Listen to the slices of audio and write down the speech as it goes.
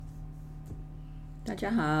大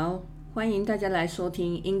家好，欢迎大家来收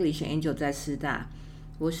听 English Angel 在师大，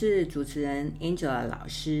我是主持人 Angela 老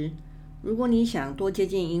师。如果你想多接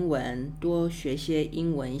近英文，多学些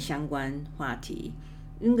英文相关话题，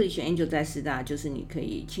 English Angel 在师大就是你可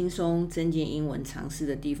以轻松增进英文常识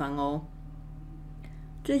的地方哦。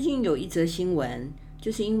最近有一则新闻，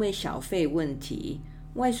就是因为小费问题，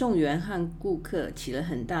外送员和顾客起了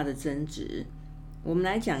很大的争执。我们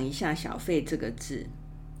来讲一下小费这个字。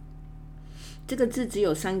这个字只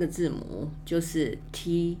有3个字母，就是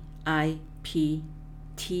T-I-P，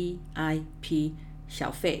 T-I-P， 小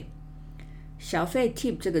费。小费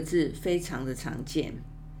tip 这个字非常的常见。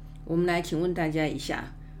我们来请问大家一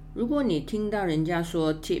下，如果你听到人家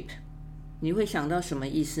说 tip， 你会想到什么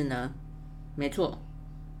意思呢？没错，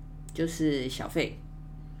就是小费。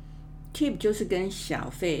tip 就是跟小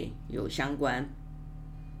费有相关。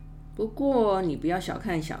不过你不要小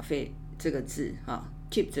看小费这个字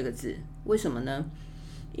tip 这个字，为什么呢？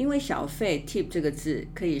因为小费 tip 这个字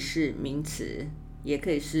可以是名词，也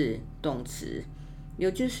可以是动词，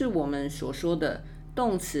也就是我们所说的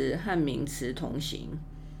动词和名词同形，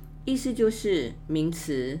意思就是名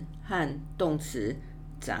词和动词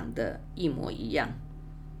长得一模一样。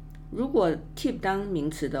如果 tip 当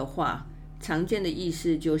名词的话，常见的意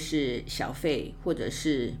思就是小费或者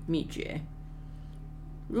是秘诀。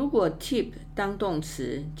如果 tip 当动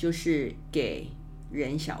词，就是给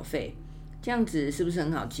人小费，这样子是不是很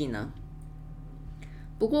好记呢？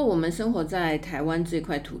不过我们生活在台湾这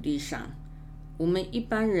块土地上，我们一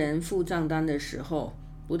般人付账单的时候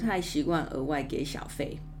不太习惯额外给小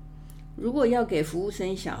费。如果要给服务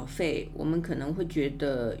生小费，我们可能会觉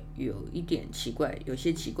得有一点奇怪，有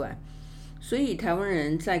些奇怪，所以台湾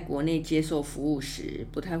人在国内接受服务时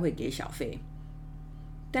不太会给小费。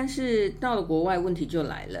但是到了国外，问题就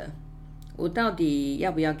来了，我到底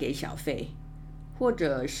要不要给小费？或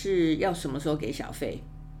者是要什么时候给小费？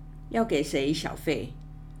要给谁小费？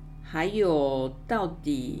还有到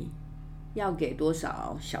底要给多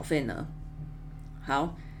少小费呢？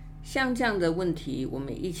好，像这样的问题，我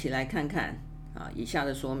们一起来看看以下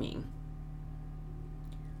的说明。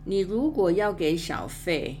你如果要给小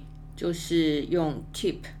费，就是用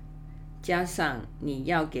tip 加上你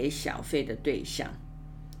要给小费的对象。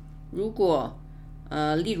如果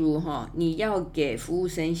例如你要给服务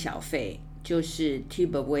生小费，就是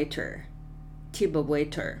tip a waiter，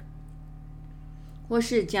 或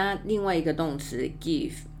是加另外一个动词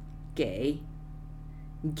give， 给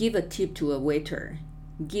give a tip to a waiter，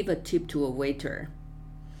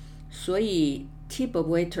 所以 tip a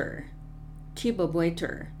waiter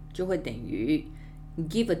就会等于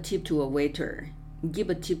give a tip to a waiter。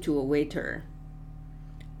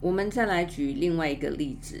 我们再来举另外一个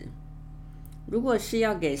例子，如果是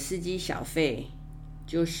要给司机小费，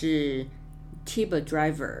就是 tip a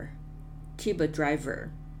driver，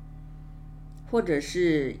 或者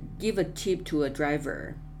是 give a tip to a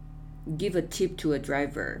driver。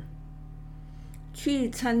 去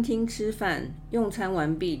餐厅吃饭，用餐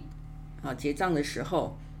完毕结账的时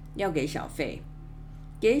候要给小费，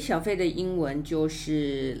给小费的英文就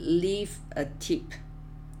是 leave a tip。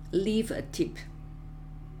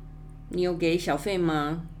 你有给小费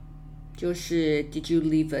吗？就是 Did you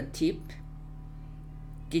leave a tip？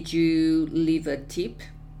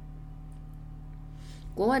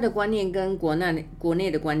 国外的观念跟国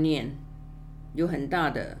内的观念有很大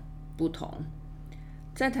的不同。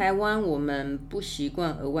在台湾，我们不习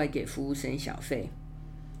惯额外给服务生小费，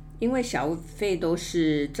因为小费都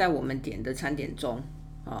是在我们点的餐点中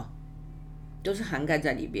都是涵盖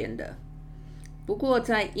在里边的。不过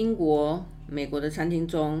在英国、美国的餐厅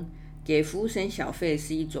中，给服务生小费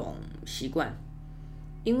是一种习惯，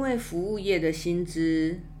因为服务业的薪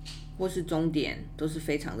资或是钟点都是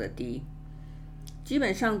非常的低，基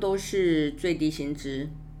本上都是最低薪资，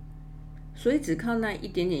所以只靠那一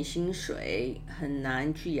点点薪水很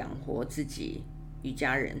难去养活自己与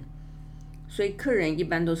家人，所以客人一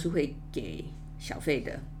般都是会给小费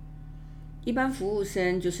的。一般服务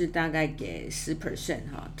生就是大概给 10%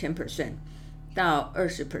 10% 到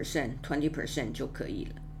 20% 20% 就可以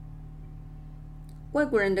了。外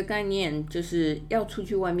国人的概念就是要出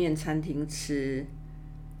去外面餐厅吃，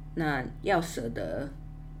那要舍得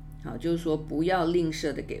就是说不要吝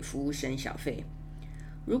啬的给服务生小费。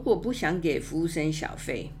如果不想给服务生小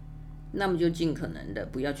费，那么就尽可能的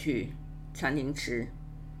不要去餐厅吃。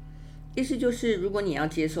意思就是如果你要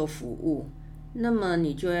接受服务，那么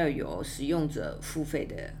你就要有使用者付费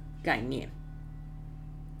的概念，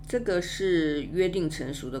这个是约定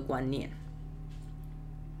成熟的观念。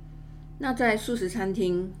那在素食餐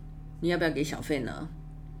厅，你要不要给小费呢？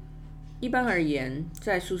一般而言，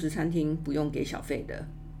在素食餐厅不用给小费的。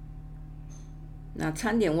那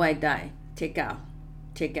餐点外带 take out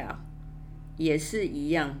也是一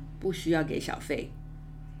样，不需要给小费。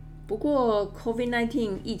不过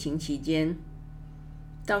COVID-19 疫情期间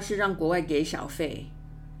倒是让国外给小费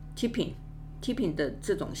tipping 的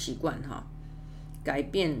这种习惯改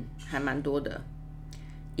变还蛮多的。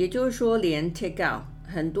也就是说，连 take out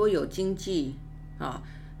很多经济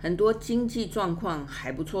状况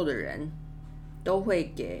还不错的人都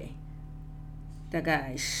会给大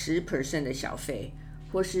概 10% 的小费，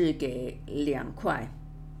或是给2块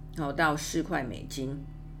到4块美金。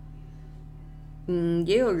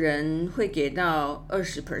也有人会给到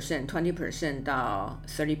 20% 到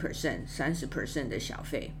 30% 的小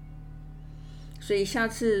费。所以下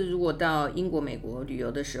次如果到英国、美国旅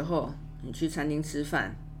游的时候，你去餐厅吃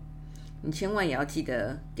饭，你千万也要记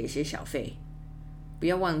得给些小费，不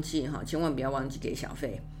要忘记千万不要忘记给小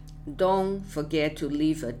费。Don't forget to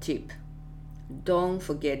leave a tip. Don't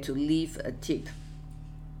forget to leave a tip.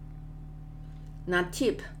 那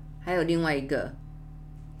tip 还有另外一个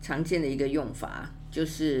常见的一个用法，就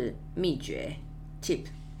是秘诀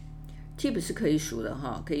tip。tip 是可以数的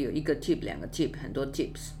可以有1个 tip、2个 tip， 很多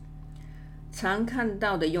tips。常看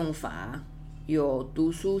到的用法有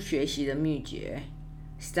读书学习的秘诀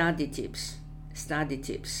study tips，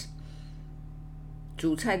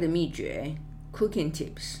 煮菜的秘诀 cooking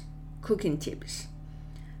tips，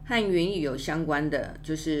 和园艺有相关的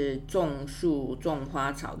就是种树种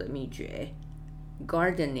花草的秘诀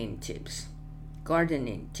gardening tips。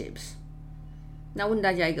那问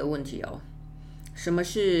大家一个问题什么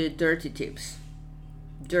是 dirty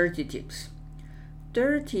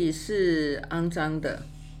tips？Dirty 是肮脏的，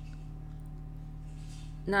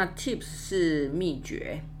那 tips 是秘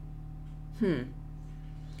诀。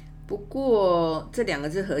不过这2个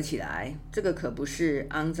字合起来，这个可不是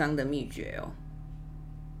肮脏的秘诀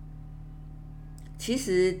其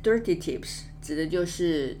实 dirty tips 指的就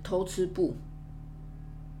是偷吃步，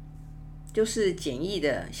就是简易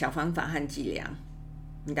的小方法和伎俩。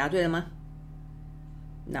你答对了吗？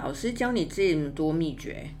老师教你这么多秘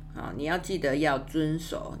诀你要记得要遵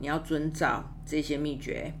守，你要遵照这些秘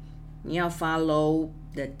诀，你要 follow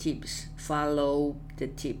the tips。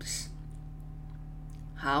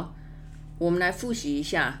 好，我们来复习一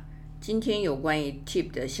下今天有关于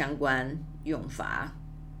tip 的相关用法。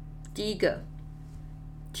第一个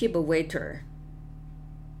tip a waiter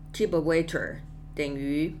等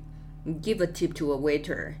于 give a tip to a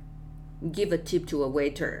waiter，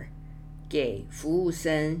 给服务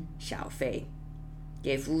生小费。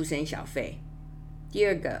第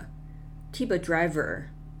二个 tip a driver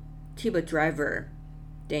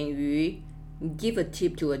等于 give a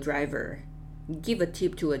tip to a driver，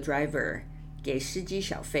 给司机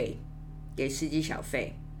小费。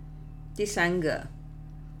第三个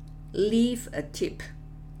leave a tip，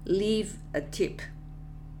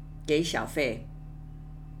 给小费。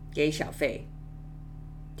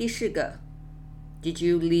第四个 did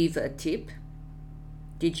you leave a tip？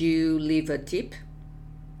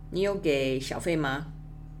 你有给小费吗？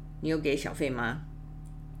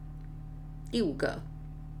第五个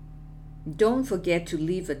don't forget to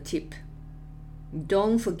leave a tip，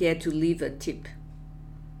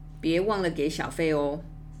 别忘了给小费哦。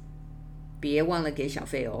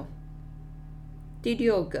第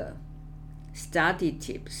六个 study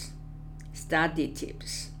tips，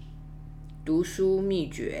 读书秘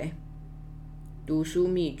诀。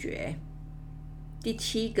第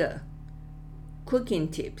七个 cooking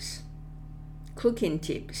tips，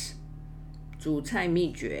 煮菜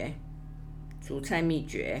秘诀。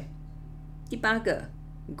第八个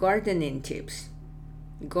gardening tips，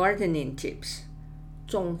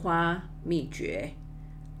 种花秘诀。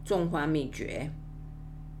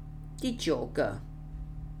第九个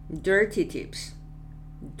dirty tips，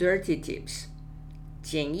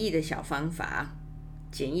 简易的小方法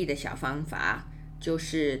就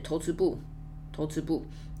是偷吃步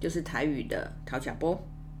就是台语的讨吃步。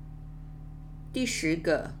第十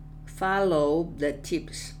个 follow the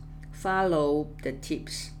tips，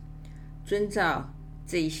 遵照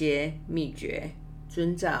这些秘诀。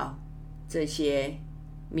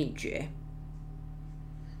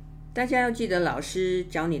大家要记得老师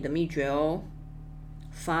教你的秘诀哦。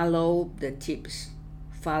Follow the tips。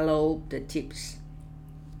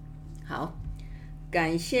好，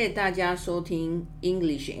感谢大家收听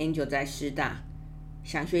English Angel 在师大。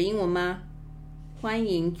想学英文吗？欢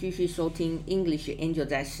迎继续收听 English Angel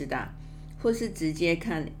在师大，或是直接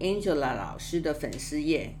看 Angela 老师的粉丝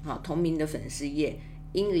页，同名的粉丝页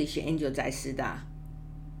English Angel 在师大。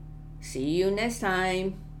See you next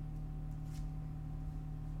time.